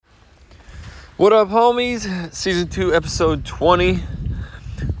What up, homies? Season 2, episode 20.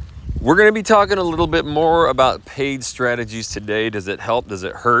 We're going to be talking a little bit more about paid strategies today. Does it help? Does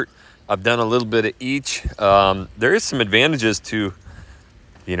it hurt? I've done a little bit of each. There is some advantages to,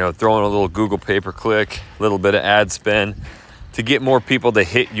 throwing a little Google pay-per-click, a little bit of ad spend to get more people to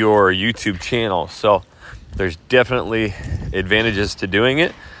hit your YouTube channel. So there's definitely advantages to doing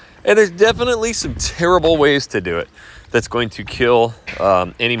it. And there's definitely some terrible ways to do it that's going to kill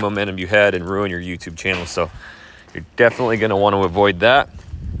any momentum you had and ruin your YouTube channel. So you're definitely going to want to avoid that.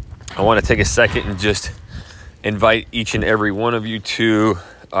 I want to take a second and just invite each and every one of you to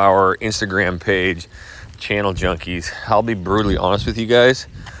our Instagram page, Channel Junkies. I'll be brutally honest with you guys.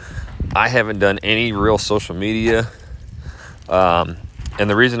 I haven't done any real social media. And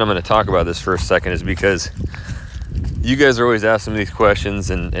the reason I'm going to talk about this for a second is because you guys are always asking me these questions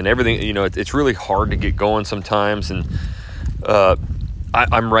and everything. It's really hard to get going sometimes. And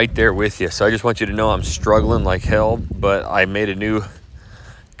I'm right there with you. So I just want you to know I'm struggling like hell. But I made a new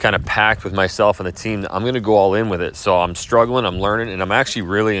kind of pact with myself and the team that I'm going to go all in with it. So I'm struggling, I'm learning, and I'm actually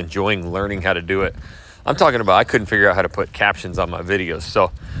really enjoying learning how to do it. I'm talking about I couldn't figure out how to put captions on my videos.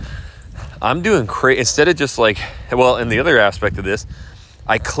 So I'm doing instead of just and the other aspect of this,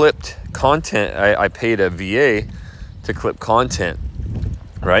 I clipped content. I paid a VA to clip content,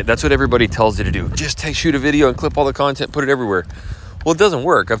 right? That's what everybody tells you to do. Just shoot a video and clip all the content, put it everywhere. Well, it doesn't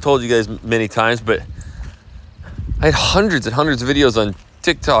work. I've told you guys many times, but I had hundreds and hundreds of videos on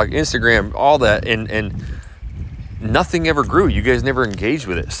TikTok, Instagram, all that, and nothing ever grew. You guys never engaged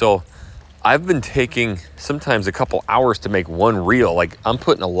with it. So I've been taking sometimes a couple hours to make one reel. Like, I'm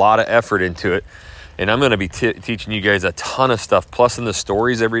putting a lot of effort into it, and I'm going to be teaching you guys a ton of stuff. Plus in the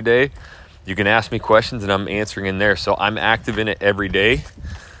stories every day, you can ask me questions and I'm answering in there. So I'm active in it every day.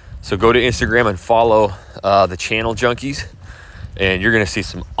 So go to Instagram and follow the Channel Junkies, and you're going to see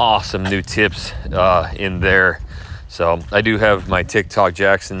some awesome new tips in there. So I do have my TikTok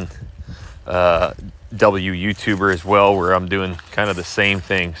Jackson W YouTuber as well, where I'm doing kind of the same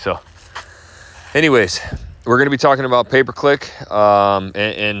thing. So anyways, we're going to be talking about pay-per-click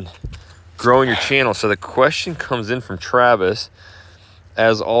and growing your channel. So the question comes in from Travis.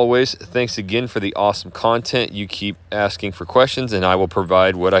 As always, thanks again for the awesome content. You keep asking for questions and I will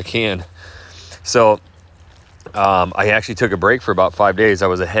provide what I can. So I actually took a break for about 5 days. I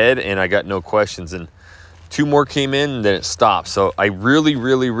was ahead and I got no questions, and 2 more came in and then it stopped. So I really,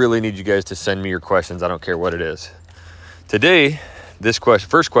 really, really need you guys to send me your questions. I don't care what it is. Today,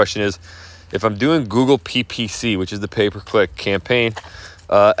 first question is, if I'm doing Google PPC, which is the pay-per-click campaign,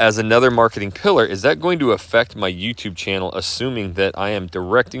 as another marketing pillar, is that going to affect my YouTube channel, assuming that I am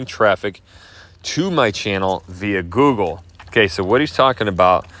directing traffic to my channel via Google? Okay, so what he's talking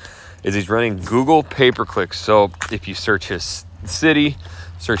about is he's running Google pay-per-click. So if you search his city,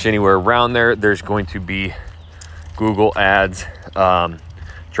 search anywhere around there, there's going to be Google ads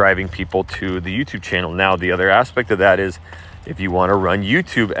driving people to the YouTube channel. Now, the other aspect of that is if you want to run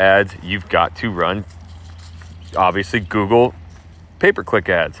YouTube ads, you've got to run, obviously, Google pay-per-click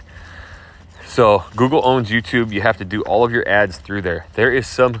ads. So Google owns YouTube. You have to do all of your ads through there. There is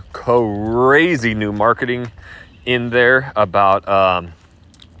some crazy new marketing in there about,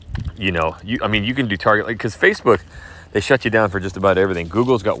 you can do target, because Facebook, they shut you down for just about everything.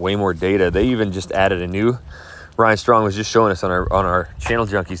 Google's got way more data. They even just added a new, Ryan Strong was just showing us on our Channel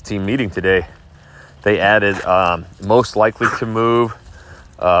Junkies team meeting today. They added most likely to move,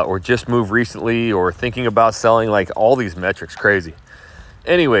 or just move recently, or thinking about selling, like all these metrics, crazy.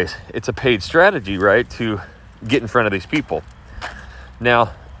 Anyways, it's a paid strategy, right, to get in front of these people.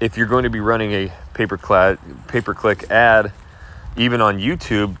 Now, if you're going to be running a pay-per-click ad, even on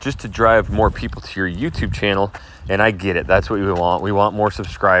YouTube, just to drive more people to your YouTube channel, and I get it, that's what we want. We want more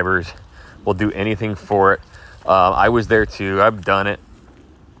subscribers. We'll do anything for it. I was there too. I've done it,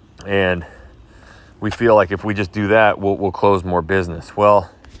 and we feel like if we just do that, we'll close more business.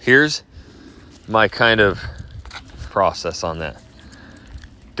 Well, here's my kind of process on that.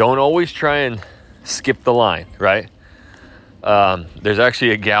 Don't always try and skip the line, right? There's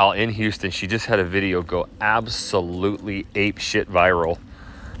actually a gal in Houston. She just had a video go absolutely ape shit viral,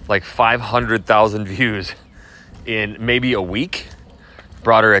 like 500,000 views in maybe a week.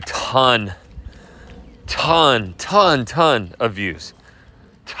 Brought her a ton of views,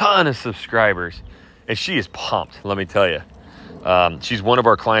 ton of subscribers, and she is pumped, let me tell you. She's one of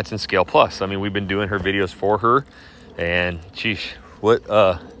our clients in Scale Plus. I mean, we've been doing her videos for her, and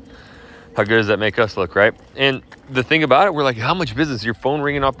how good does that make us look, right? And the thing about it, we're like, how much business? Your phone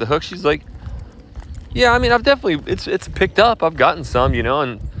ringing off the hook? She's like, yeah, I mean, I've definitely, it's picked up. I've gotten some,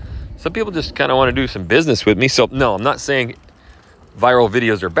 and some people just kind of want to do some business with me. So no, I'm not saying viral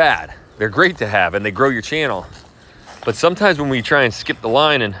videos are bad. They're great to have, and they grow your channel. But sometimes when we try and skip the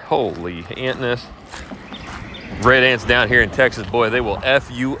line, and holy antness, red ants down here in Texas, boy, they will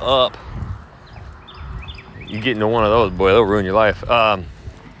F you up. You get into one of those, boy, they'll ruin your life.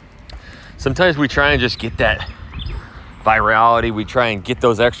 Sometimes we try and just get that virality. We try and get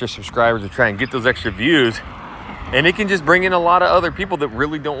those extra subscribers. We try and get those extra views. And it can just bring in a lot of other people that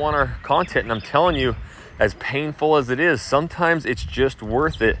really don't want our content. And I'm telling you, as painful as it is, sometimes it's just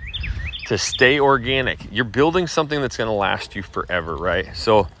worth it to stay organic. You're building something that's going to last you forever, right?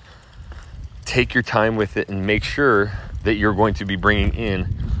 So take your time with it and make sure that you're going to be bringing in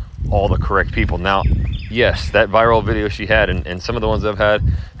all the correct people. Now, yes, that viral video she had and some of the ones I've had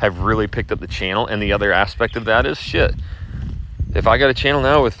have really picked up the channel. And the other aspect of that is, shit, if I got a channel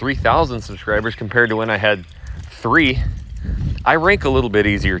now with 3,000 subscribers compared to when I had 3, I rank a little bit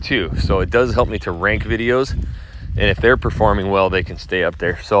easier too. So it does help me to rank videos. And if they're performing well, they can stay up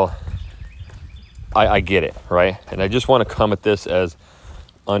there. So I get it, right? And I just want to come at this as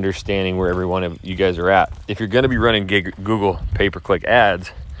understanding where every one of you guys are at. If you're going to be running Google pay-per-click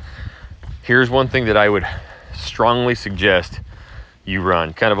ads, here's one thing that I would strongly suggest you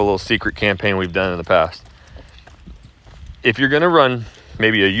run. Kind of a little secret campaign we've done in the past. If you're going to run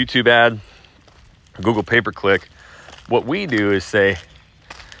maybe a YouTube ad, Google pay-per-click, what we do is say,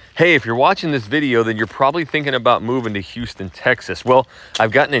 hey, if you're watching this video, then you're probably thinking about moving to Houston, Texas. Well,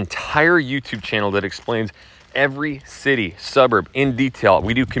 I've got an entire YouTube channel that explains every city, suburb in detail.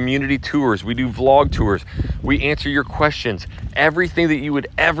 We do community tours. We do vlog tours. We answer your questions. Everything that you would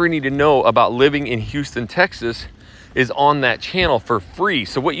ever need to know about living in Houston, Texas is on that channel for free.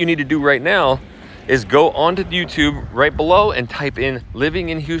 So what you need to do right now is go onto YouTube right below and type in living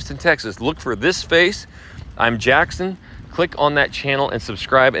in Houston, Texas. Look for this face. I'm Jackson. Click on that channel and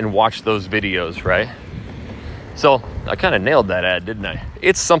subscribe and watch those videos, right? So I kind of nailed that ad, didn't I?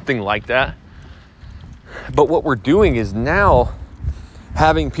 It's something like that. But what we're doing is now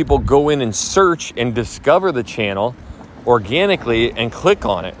having people go in and search and discover the channel organically and click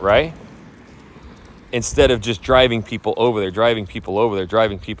on it, right? Instead of just driving people over there.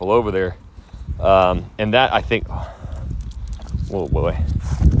 And that, I think, oh boy,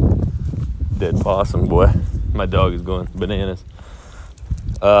 dead possum, boy. My dog is going bananas.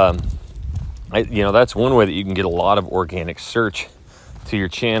 That's one way that you can get a lot of organic search to your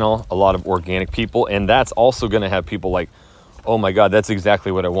channel, a lot of organic people. And that's also going to have people like, oh my God, that's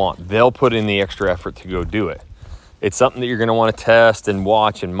exactly what I want. They'll put in the extra effort to go do it. It's something that you're going to want to test and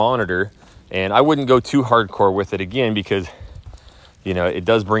watch and monitor. And I wouldn't go too hardcore with it again, because, it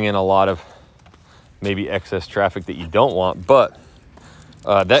does bring in a lot of maybe excess traffic that you don't want. But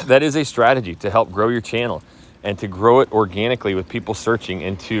that is a strategy to help grow your channel and to grow it organically with people searching,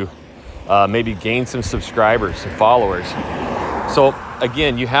 and to maybe gain some subscribers, some followers. So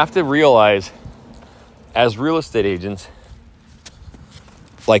again, you have to realize, as real estate agents,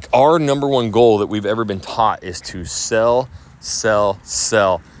 like, our number one goal that we've ever been taught is to sell.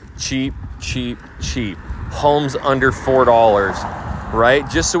 Cheap. Homes under $4, right?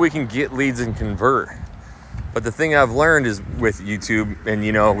 Just so we can get leads and convert. But the thing I've learned is with YouTube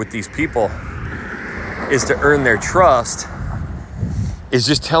and, with these people, is to earn their trust is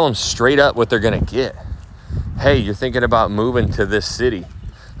just tell them straight up what they're going to get. Hey, you're thinking about moving to this city.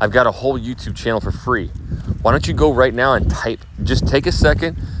 I've got a whole YouTube channel for free. Why don't you go right now and just take a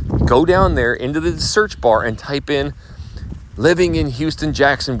second, go down there into the search bar and type in living in Houston,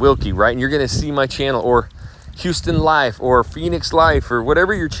 Jackson Wilkie, right? And you're going to see my channel, or Houston Life, or Phoenix Life, or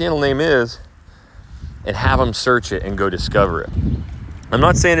whatever your channel name is, and have them search it and go discover it. I'm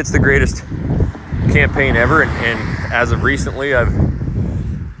not saying it's the greatest campaign ever, and as of recently, I've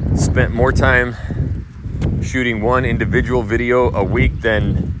spent more time shooting one individual video a week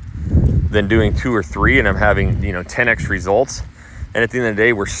than doing 2 or 3, and I'm having 10x results. And at the end of the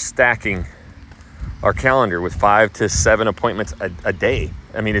day, we're stacking our calendar with 5 to 7 appointments a day.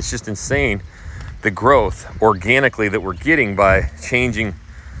 I mean, it's just insane, the growth organically that we're getting by changing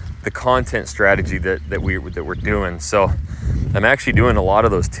the content strategy that we're doing. So I'm actually doing a lot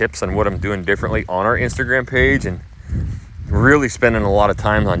of those tips on what I'm doing differently on our Instagram page, and really spending a lot of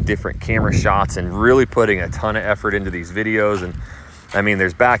time on different camera shots and really putting a ton of effort into these videos. And I mean,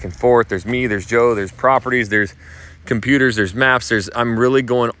 there's back and forth, there's me, there's Joe, there's properties, there's computers, there's maps, I'm really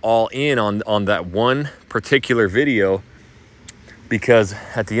going all in on that one particular video, because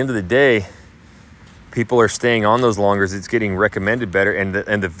at the end of the day, people are staying on those longer, it's getting recommended better, and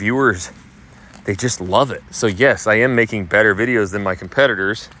the viewers, they just love it. So yes, I am making better videos than my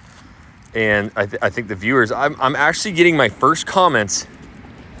competitors, and I think the viewers, I'm actually getting my first comments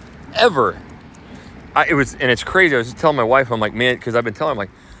ever. And it's crazy. I was just telling my wife, I'm like, man, because I've been telling her,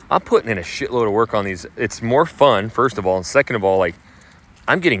 I'm putting in a shitload of work on these. It's more fun, first of all. And second of all, like,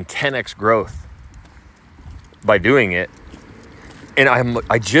 I'm getting 10x growth by doing it. And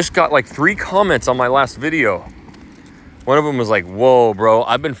I just got like 3 comments on my last video. One of them was like, whoa, bro,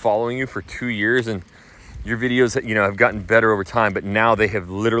 I've been following you for 2 years and your videos, have gotten better over time, but now they have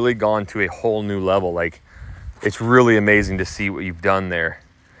literally gone to a whole new level. Like, it's really amazing to see what you've done there.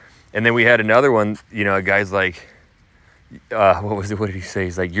 And then we had another one, a guy's like, what did he say?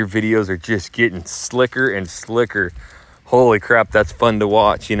 He's like, your videos are just getting slicker and slicker. Holy crap, that's fun to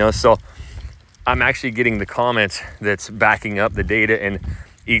watch, So I'm actually getting the comments that's backing up the data, and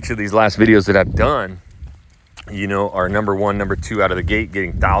each of these last videos that I've done, are number 1, number 2 out of the gate,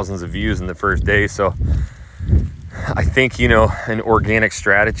 getting thousands of views in the first day. So I think, an organic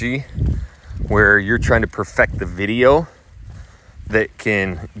strategy where you're trying to perfect the video that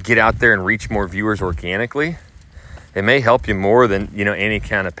can get out there and reach more viewers organically, it may help you more than, any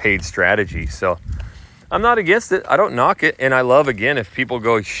kind of paid strategy. So I'm not against it. I don't knock it. And I love, again, if people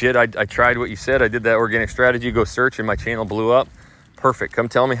go, shit, I tried what you said. I did that organic strategy, go search and my channel blew up. Perfect. Come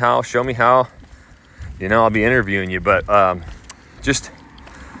tell me how, show me how. I'll be interviewing you, but just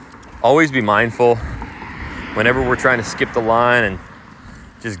always be mindful whenever we're trying to skip the line and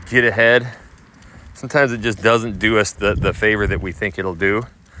just get ahead. Sometimes it just doesn't do us the favor that we think it'll do,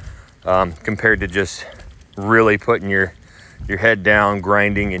 compared to just really putting your head down,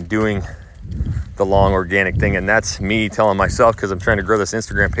 grinding and doing the long organic thing. And that's me telling myself, because I'm trying to grow this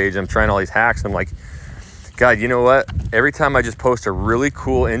Instagram page, I'm trying all these hacks. I'm like, God, you know what? Every time I just post a really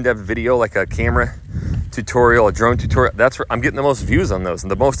cool in-depth video, like a camera tutorial, a drone tutorial, that's where I'm getting the most views on those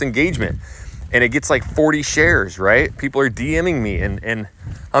and the most engagement. And it gets like 40 shares, right? People are DMing me, and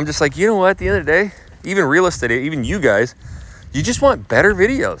I'm just like, you know what? At the end of the day, even real estate, even you guys, you just want better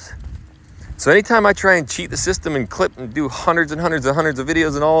videos. So anytime I try and cheat the system and clip and do hundreds and hundreds and hundreds of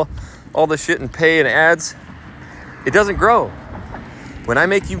videos and all the shit and pay and ads, it doesn't grow. When I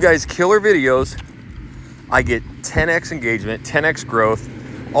make you guys killer videos, I get 10x engagement, 10x growth,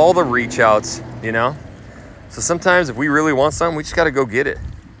 all the reach outs, So sometimes if we really want something, we just got to go get it.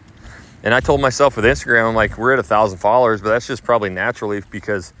 And I told myself with Instagram, I'm like, we're at 1,000 followers, but that's just probably naturally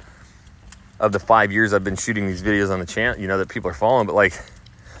because of the 5 years I've been shooting these videos on the channel, that people are following. But like,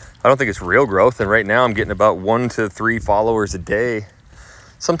 I don't think it's real growth. And right now I'm getting about 1 to 3 followers a day,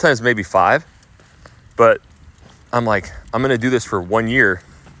 sometimes maybe 5. But I'm like, I'm going to do this for 1 year.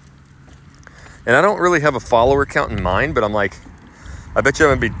 And I don't really have a follower count in mind, but I'm like, I bet you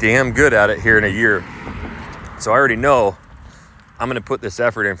I'm going to be damn good at it here in a year. So I already know I'm going to put this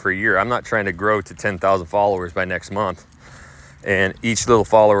effort in for a year. I'm not trying to grow to 10,000 followers by next month. And each little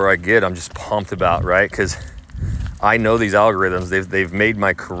follower I get, I'm just pumped about, right? Because I know these algorithms. They've made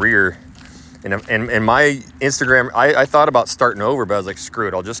my career. And my Instagram, I thought about starting over, but I was like, screw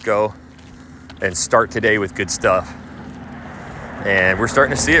it. I'll just go and start today with good stuff. And we're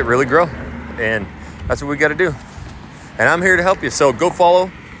starting to see it really grow. And that's what we got to do. And I'm here to help you. So go follow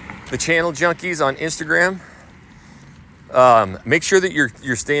the Channel Junkies on Instagram. Make sure that you're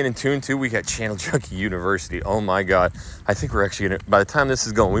staying in tune too. We got Channel Junkie University. Oh my God. I think we're actually by the time this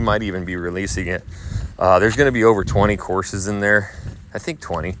is going, we might even be releasing it. There's going to be over 20 courses in there. I think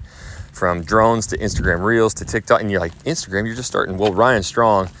 20, from drones to Instagram Reels to TikTok. And you're like, Instagram, you're just starting. Well, Ryan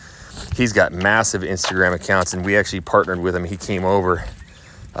Strong, he's got massive Instagram accounts, and we actually partnered with him. He came over.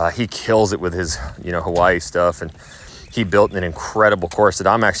 He kills it with his, Hawaii stuff. And he built an incredible course that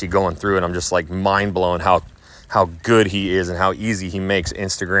I'm actually going through, and I'm just like mind blown how good he is and how easy he makes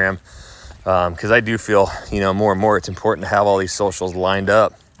Instagram. Because I do feel, more and more it's important to have all these socials lined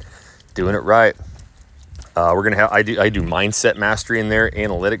up, doing it right. We're gonna have I do mindset mastery in there,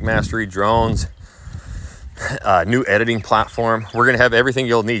 analytic mastery, drones, new editing platform. We're gonna have everything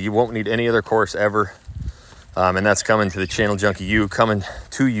you'll need. You won't need any other course ever. And that's coming to the Channel Junkie U, coming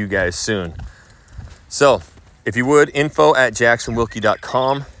to you guys soon. So if you would,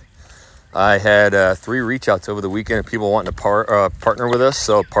 info@jacksonwilkie.com. I had 3 reach outs over the weekend of people wanting to partner with us.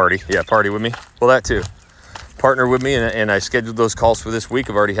 So party with me. Well, that too. Partner with me, and I scheduled those calls for this week.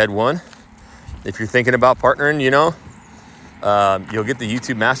 I've already had one. If you're thinking about partnering, you'll get the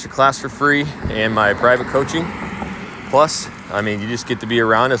YouTube Masterclass for free and my private coaching. Plus, you just get to be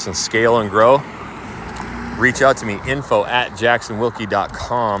around us and scale and grow. Reach out to me,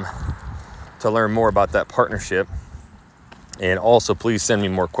 info@jacksonwilkie.com, to learn more about that partnership. And also, please send me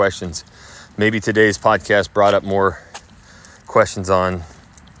more questions. Maybe today's podcast brought up more questions on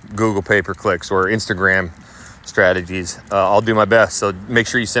Google pay-per-clicks or Instagram strategies. I'll do my best. So make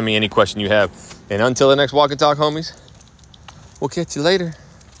sure you send me any question you have. And until the next Walk and Talk, homies, we'll catch you later.